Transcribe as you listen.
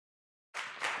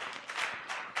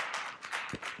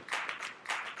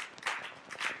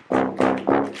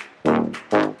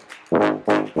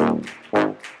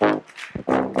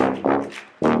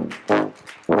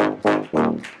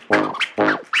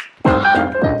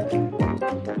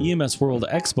EMS World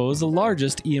Expo is the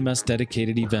largest EMS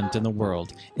dedicated event in the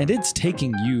world, and it's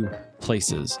taking you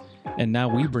places. And now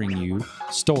we bring you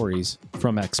stories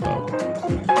from Expo.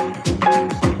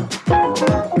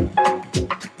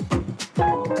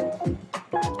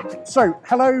 So,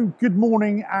 hello, good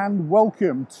morning, and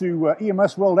welcome to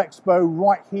EMS World Expo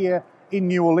right here in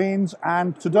New Orleans.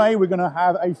 And today we're going to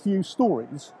have a few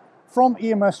stories from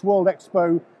EMS World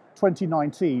Expo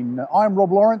 2019. I'm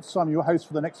Rob Lawrence, I'm your host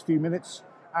for the next few minutes.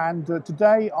 And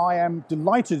today I am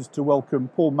delighted to welcome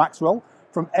Paul Maxwell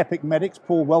from Epic Medics.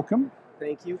 Paul, welcome.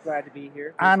 Thank you, glad to be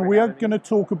here. And we are going to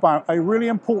talk about a really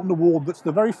important award that's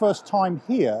the very first time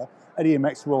here at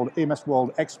EMS World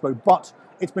Expo, but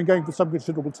it's been going for some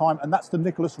considerable time, and that's the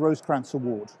Nicholas Rosecrans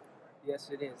Award. Yes,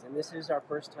 it is. And this is our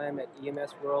first time at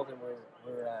EMS World, and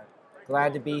we're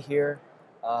glad to be here.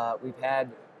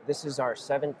 This is our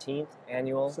 17th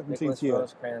annual Nicholas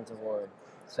Rosecrans Award,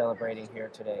 celebrating here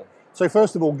today. So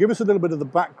first of all, give us a little bit of the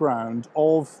background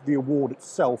of the award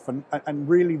itself and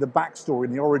really the backstory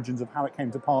and the origins of how it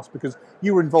came to pass, because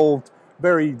you were involved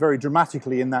very, very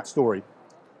dramatically in that story.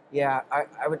 Yeah,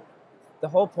 the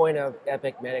whole point of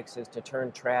Epic Medics is to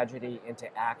turn tragedy into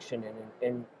action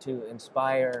and to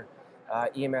inspire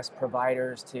EMS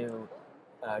providers to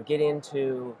get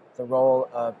into the role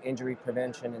of injury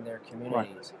prevention in their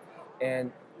communities. Right.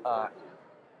 And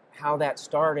how that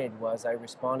started was I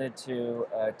responded to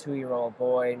a 2-year-old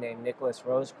boy named Nicholas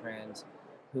Rosecrans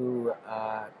who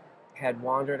had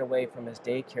wandered away from his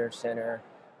daycare center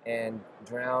and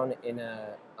drowned in an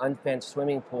unfenced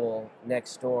swimming pool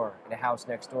next door, in a house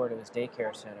next door to his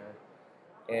daycare center.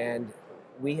 And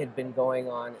we had been going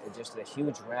on just a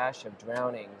huge rash of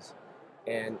drownings,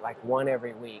 and like one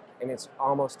every week. And it's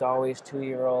almost always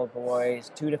 2-year-old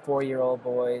boys, 2 to 4-year-old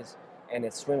boys, and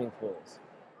it's swimming pools.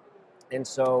 And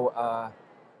so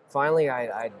finally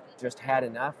I just had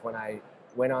enough when I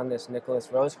went on this Nicholas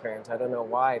Rosecrans. I don't know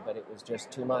why, but it was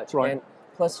just too much. Right. And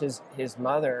plus his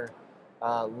mother,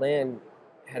 Lynn,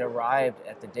 had arrived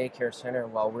at the daycare center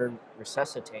while we're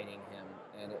resuscitating him.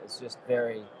 And it was just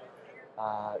very,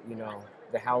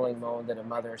 the howling moan that a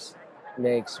mother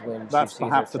makes when that's she sees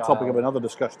perhaps her the child. topic of another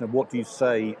discussion of what do you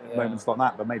say at moments like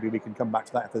that, but maybe we can come back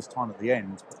to that if there's time at the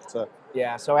end.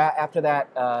 But, so after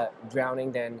that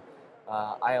drowning, then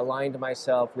I aligned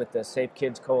myself with the Safe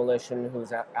Kids Coalition,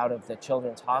 who's out of the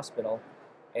Children's Hospital.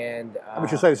 And we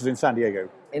should say this is in San Diego.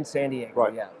 In San Diego,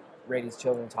 right. Yeah, Rady's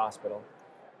Children's Hospital.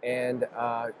 And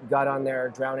got on their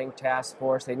drowning task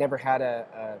force. They never had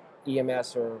a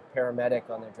EMS or paramedic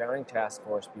on their drowning task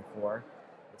force before.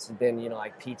 It's been,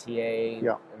 like PTA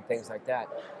and things like that.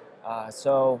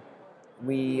 So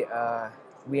we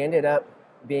ended up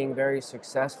being very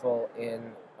successful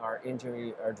in our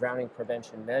drowning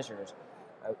prevention measures.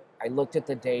 I looked at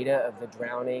the data of the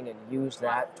drowning and used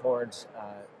that towards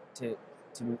to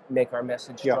make our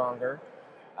message stronger.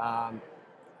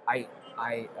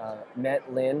 I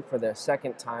met Lynn for the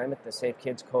second time at the Safe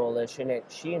Kids Coalition, and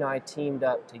she and I teamed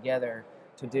up together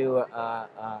to do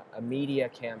a media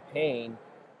campaign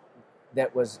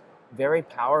that was very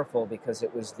powerful because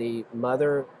it was the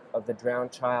mother of the drowned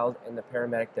child and the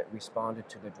paramedic that responded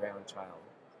to the drowned child.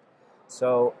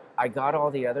 So I got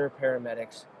all the other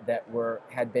paramedics that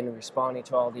had been responding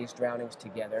to all these drownings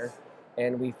together,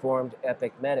 and we formed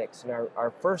Epic Medics. And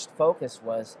our first focus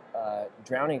was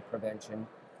drowning prevention,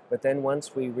 but then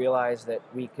once we realized that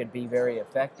we could be very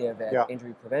effective at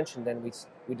injury prevention, then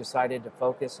we decided to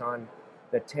focus on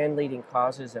the 10 leading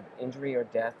causes of injury or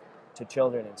death to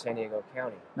children in San Diego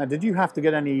County. Now, did you have to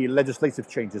get any legislative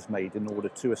changes made in order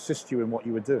to assist you in what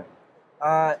you were doing?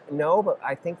 No, but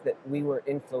I think that we were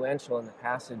influential in the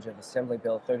passage of Assembly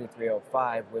Bill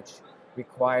 3305, which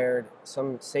required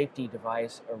some safety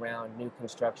device around new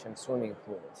construction swimming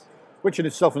pools. Which in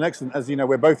itself is excellent. As you know,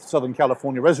 we're both Southern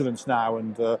California residents now,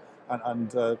 and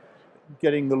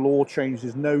getting the law changed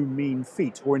is no mean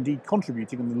feat, or indeed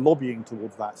contributing and lobbying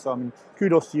towards that. So, I mean,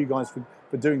 kudos to you guys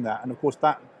for doing that. And of course,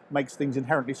 that makes things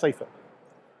inherently safer.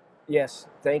 Yes,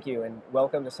 thank you, and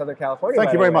welcome to Southern California.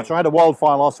 Thank you very much. I had a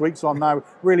wildfire last week, so I'm now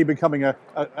really becoming an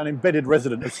embedded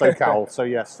resident of SoCal. So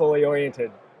yes, fully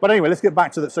oriented. But anyway, let's get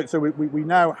back to that. So we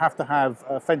now have to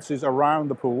have fences around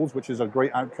the pools, which is a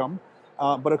great outcome.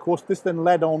 But of course, this then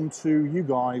led on to you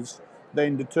guys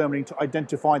then determining to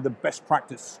identify the best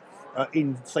practice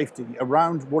in safety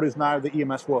around what is now the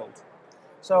EMS world.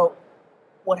 So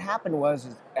what happened was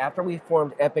after we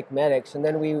formed Epic Medics, and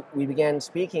then we began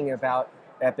speaking about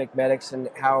Epic Medics and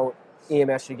how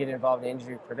EMS should get involved in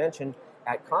injury prevention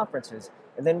at conferences,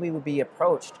 And then we would be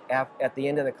approached at the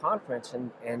end of the conference,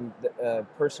 and the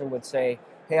person would say,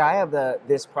 hey, I have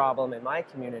this problem in my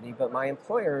community, but my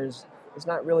employer is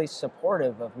not really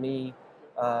supportive of me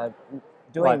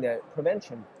doing the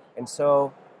prevention. And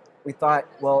so we thought,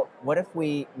 well, what if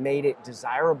we made it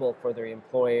desirable for their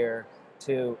employer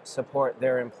to support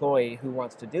their employee who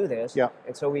wants to do this? Yeah.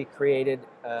 And so we created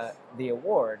the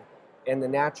award. And the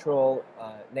natural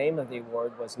name of the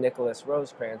award was Nicholas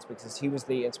Rosecrans, because he was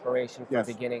the inspiration for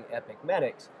beginning Epic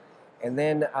Medics. And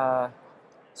then,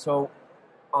 so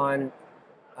on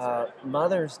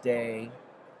Mother's Day,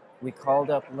 we called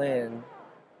up Lynn,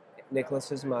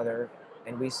 Nicholas's mother,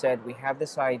 and we said, we have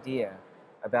this idea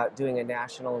about doing a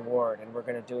national award, and we're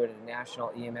going to do it at a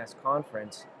national EMS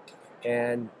conference.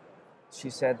 And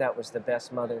she said that was the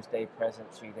best Mother's Day present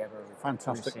she'd ever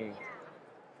received.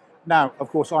 Now, of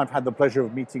course, I've had the pleasure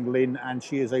of meeting Lynn, and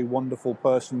she is a wonderful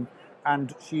person,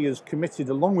 and she is committed,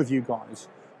 along with you guys,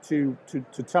 to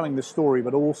telling this story,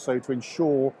 but also to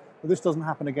ensure that this doesn't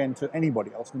happen again to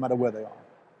anybody else, no matter where they are.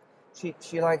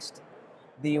 She likes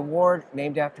the award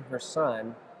named after her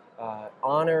son,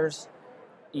 honors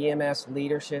EMS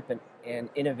leadership and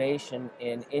innovation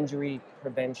in injury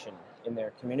prevention in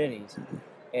their communities.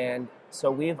 And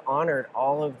so we've honored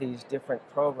all of these different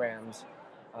programs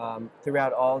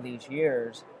throughout all these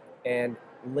years, and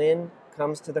Lynn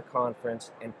comes to the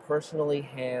conference and personally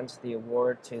hands the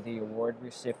award to the award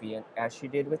recipient, as she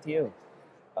did with you.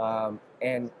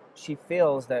 And she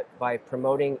feels that by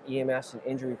promoting EMS and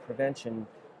injury prevention,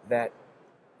 that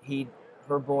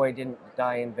her boy didn't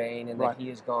die in vain, and that he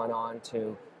has gone on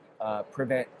to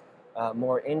prevent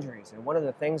more injuries. And one of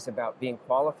the things about being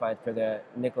qualified for the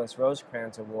Nicholas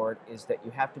Rosecrans Award is that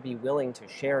you have to be willing to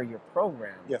share your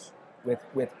program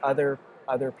with other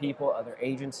people, other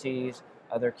agencies,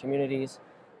 other communities,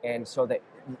 and so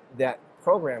that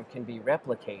program can be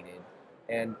replicated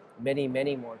and many,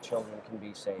 many more children can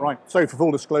be saved. Right. So for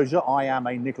full disclosure, I am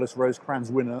a Nicholas Rosecrans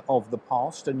winner of the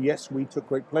past, and yes, we took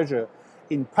great pleasure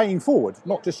in paying forward,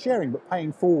 not just sharing, but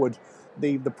paying forward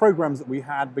the programs that we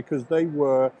had, because they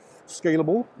were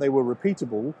scalable, they were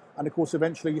repeatable, and of course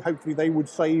eventually, hopefully, they would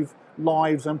save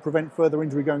lives and prevent further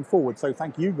injury going forward. So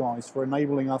thank you guys for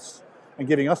enabling us and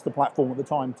giving us the platform at the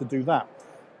time to do that.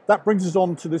 That brings us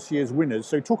on to this year's winners.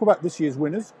 So talk about this year's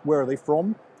winners, where are they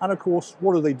from, and of course,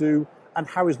 what do they do, and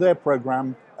how is their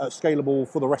program scalable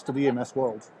for the rest of the EMS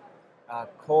world?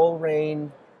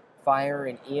 Coleraine Fire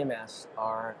and EMS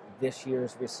are this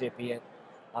year's recipient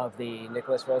of the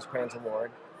Nicholas Rosecrans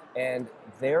Award, and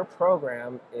their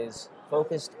program is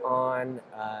focused on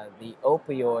the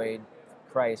opioid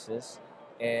crisis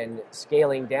and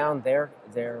scaling down their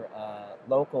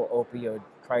local opioid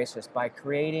crisis by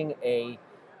creating a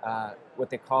what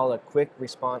they call a quick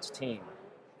response team.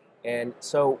 And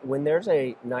so when there's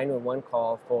a 911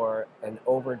 call for an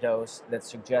overdose that's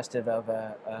suggestive of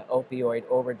a opioid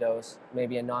overdose,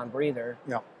 maybe a non-breather,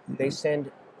 they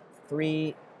send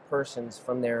 3 persons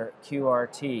from their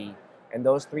QRT, and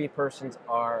those 3 persons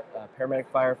are a paramedic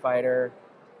firefighter,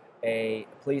 a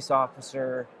police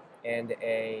officer, and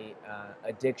a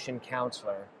addiction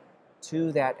counselor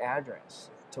to that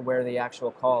address, to where the actual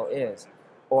call is.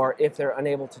 Or if they're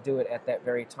unable to do it at that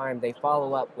very time, they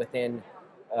follow up within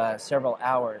several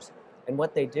hours. And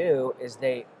what they do is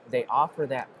they offer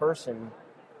that person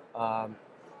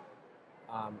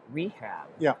rehab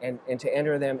and to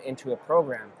enter them into a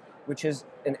program, which is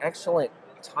an excellent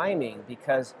timing,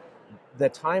 because the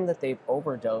time that they've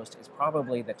overdosed is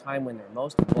probably the time when they're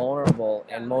most vulnerable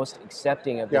and most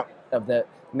accepting of the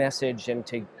message and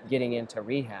to getting into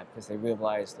rehab, because they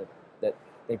realize that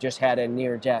they've just had a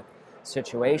near-death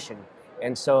situation.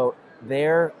 And so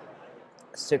their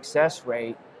success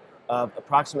rate of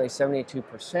approximately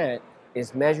 72%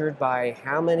 is measured by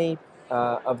how many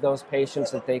of those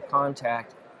patients that they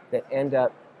contact that end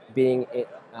up being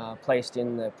placed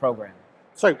in the program.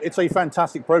 So it's a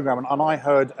fantastic program, and I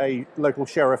heard a local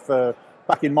sheriff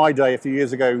back in my day a few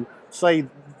years ago say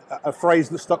a phrase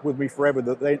that stuck with me forever,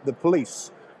 that the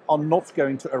police are not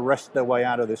going to arrest their way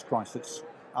out of this crisis.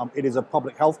 It is a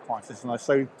public health crisis, and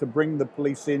so to bring the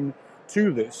police in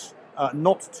to this,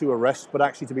 not to arrest, but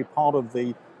actually to be part of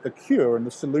the cure and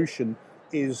the solution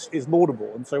is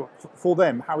laudable. And so for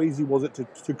them, how easy was it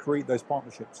to create those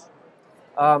partnerships?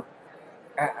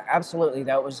 Absolutely.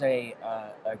 That was a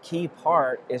key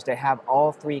part, is to have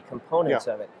all 3 components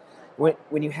of it.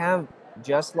 When you have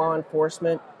just law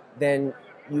enforcement, then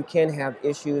you can have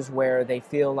issues where they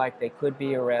feel like they could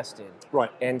be arrested. Right.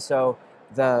 And so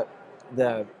the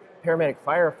paramedic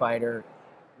firefighter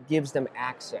gives them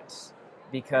access,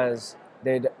 because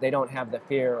they don't have the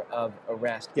fear of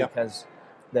arrest, because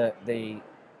the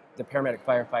the paramedic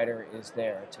firefighter is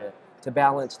there to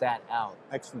balance that out.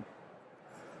 Excellent.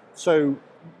 So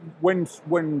when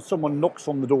someone knocks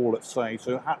on the door, let's say,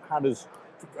 so how does,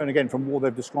 and again, from what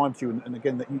they've described to you, and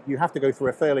again, that you have to go through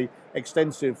a fairly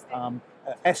extensive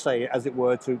essay, as it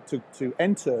were, to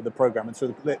enter the program, and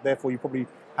so therefore you probably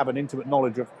have an intimate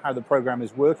knowledge of how the program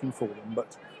is working for them.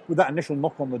 But with that initial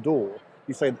knock on the door,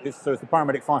 you say that it's the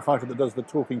paramedic firefighter that does the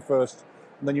talking first,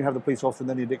 and then you have the police officer and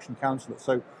then the addiction counsellor.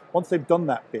 So once they've done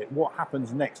that bit, what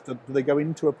happens next? Do they go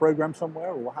into a program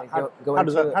somewhere, or how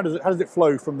does it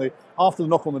flow from after the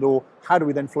knock on the door? How do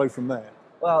we then flow from there?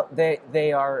 Well,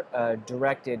 they are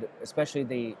directed,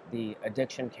 especially the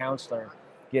addiction counselor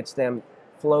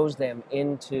flows them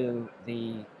into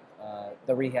the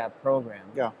rehab program.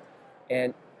 Yeah.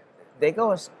 And they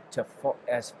go as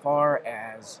far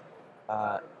as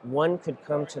one could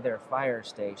come to their fire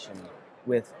station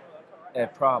with a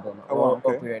problem,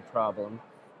 opioid problem,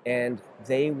 and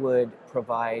they would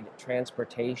provide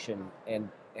transportation and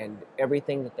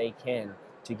everything that they can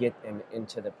to get them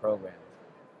into the program.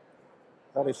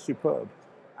 That is superb.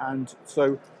 And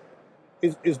so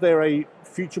is there a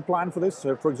future plan for this?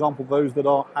 So, for example, those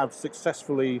that have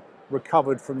successfully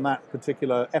recovered from that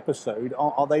particular episode,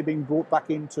 are they being brought back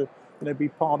in to be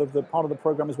part of the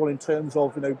program as well, in terms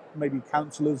of maybe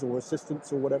counsellors or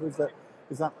assistants or whatever?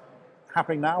 Is that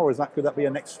happening now, or could that be a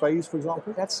next phase, for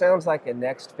example? That sounds like a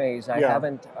next phase. I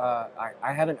haven't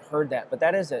heard that, but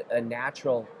that is a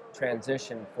natural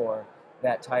transition for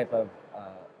that type of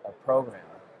a program,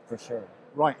 for sure.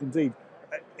 Right, indeed.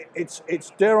 It's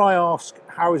dare I ask,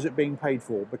 how is it being paid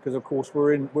for? Because of course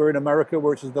we're in America,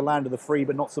 which is the land of the free,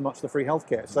 but not so much the free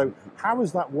healthcare. So how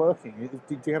is that working?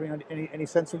 Do you have any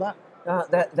sense of that?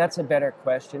 That's a better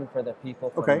question for the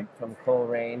people from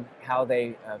Coleraine, how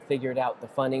they figured out the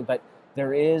funding. But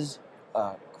there is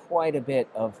quite a bit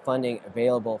of funding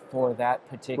available for that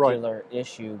particular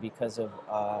issue because of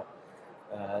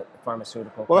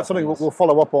pharmaceutical. Well, that's something we'll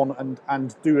follow up on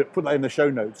and put that in the show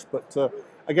notes. But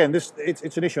again,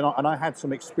 it's an issue, and I had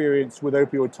some experience with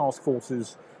opioid task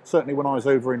forces, certainly when I was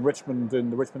over in Richmond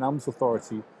in the Richmond Ambulance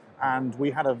Authority, and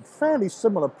we had a fairly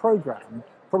similar program,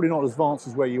 probably not as advanced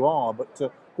as where you are, but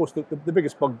of course the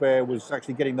biggest bugbear was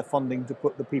actually getting the funding to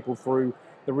put the people through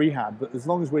the rehab. But as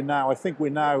long as I think we're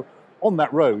now on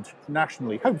that road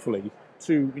nationally, hopefully,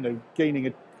 to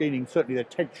gaining certainly the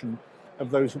attention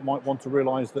of those that might want to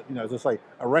realise that, as I say,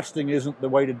 arresting isn't the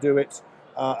way to do it,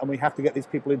 and we have to get these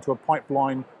people into a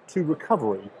pipeline to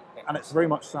recovery. And it very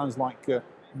much sounds like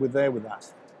we're there with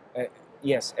that.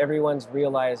 Yes, everyone's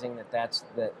realising that that's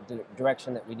the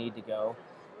direction that we need to go,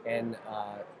 and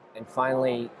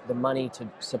finally the money to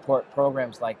support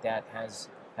programs like that has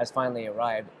finally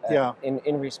arrived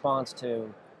in response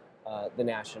to the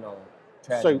national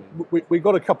tragedy. So we've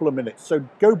got a couple of minutes. So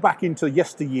go back into the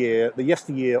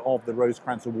yesteryear of the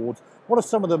Rosecrans Awards. What are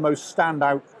some of the most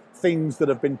standout things that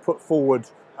have been put forward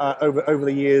over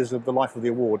the years of the life of the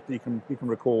award that you can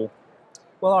recall?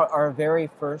 Well, our very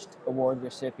first award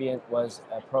recipient was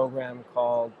a program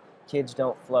called Kids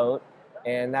Don't Float,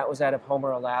 and that was out of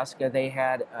Homer, Alaska. They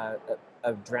had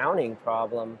a drowning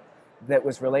problem that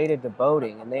was related to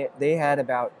boating, and they had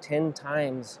about 10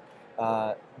 times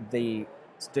the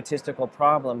statistical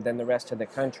problem than the rest of the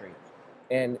country.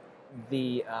 And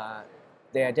they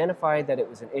identified that it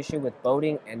was an issue with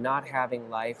boating and not having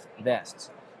life vests.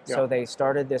 Yeah. So they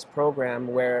started this program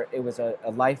where it was a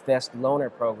life vest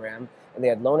loaner program, and they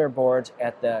had loaner boards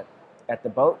at the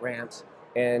boat ramps,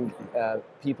 and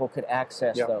people could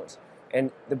access those.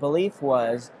 And the belief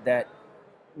was that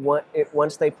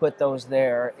once they put those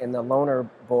there in the loaner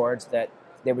boards, that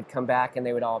they would come back and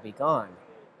they would all be gone.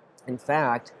 In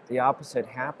fact, the opposite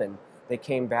happened. They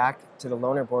came back to the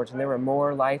loaner boards, and there were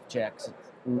more life vests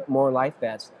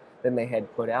than they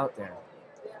had put out there.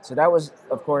 So that was,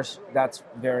 of course, that's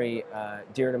very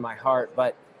dear to my heart.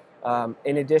 But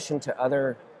in addition to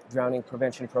other drowning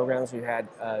prevention programs, we had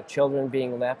children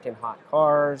being left in hot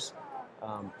cars,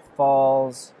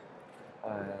 falls,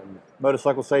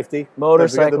 motorcycle safety.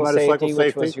 Motorcycle safety,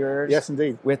 which was yours. Yes,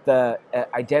 indeed. With the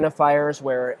identifiers,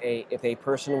 where if a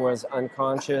person was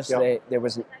unconscious, there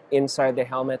was inside the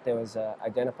helmet, there was an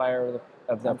identifier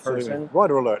of the person.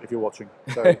 Rider alert if you're watching.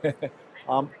 So,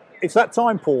 it's that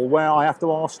time, Paul, where I have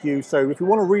to ask you, so if you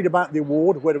want to read about the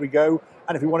award, where do we go?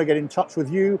 And if we want to get in touch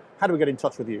with you, how do we get in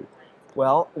touch with you?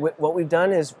 Well, what we've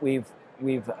done is we've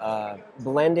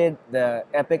blended the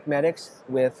Epic Medics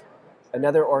with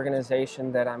another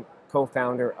organization that I'm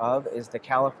co-founder of, is the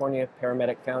California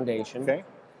Paramedic Foundation. Okay.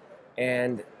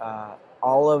 And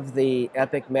all of the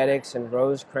Epic Medics and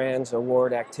Rosecrans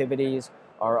Award activities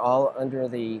are all under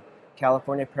the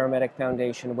California Paramedic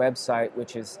Foundation website,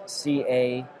 which is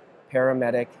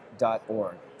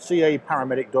caparamedic.org.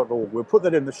 caparamedic.org. We'll put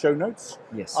that in the show notes.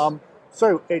 Yes.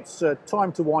 So it's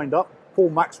time to wind up. Paul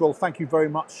Maxwell, thank you very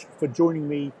much for joining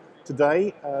me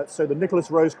today. So the Nicholas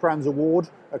Rosecrans Award,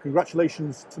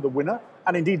 congratulations to the winner,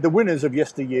 and indeed the winners of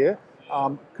yesteryear.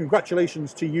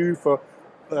 Congratulations to you for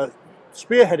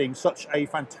spearheading such a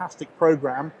fantastic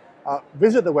program.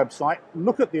 Visit the website,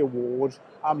 look at the award.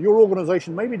 Your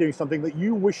organization may be doing something that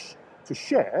you wish to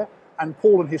share, and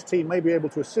Paul and his team may be able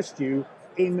to assist you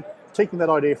in taking that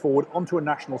idea forward onto a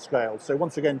national scale. So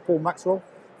once again, Paul Maxwell,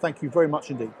 thank you very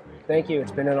much indeed. Thank you.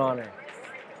 It's been an honor.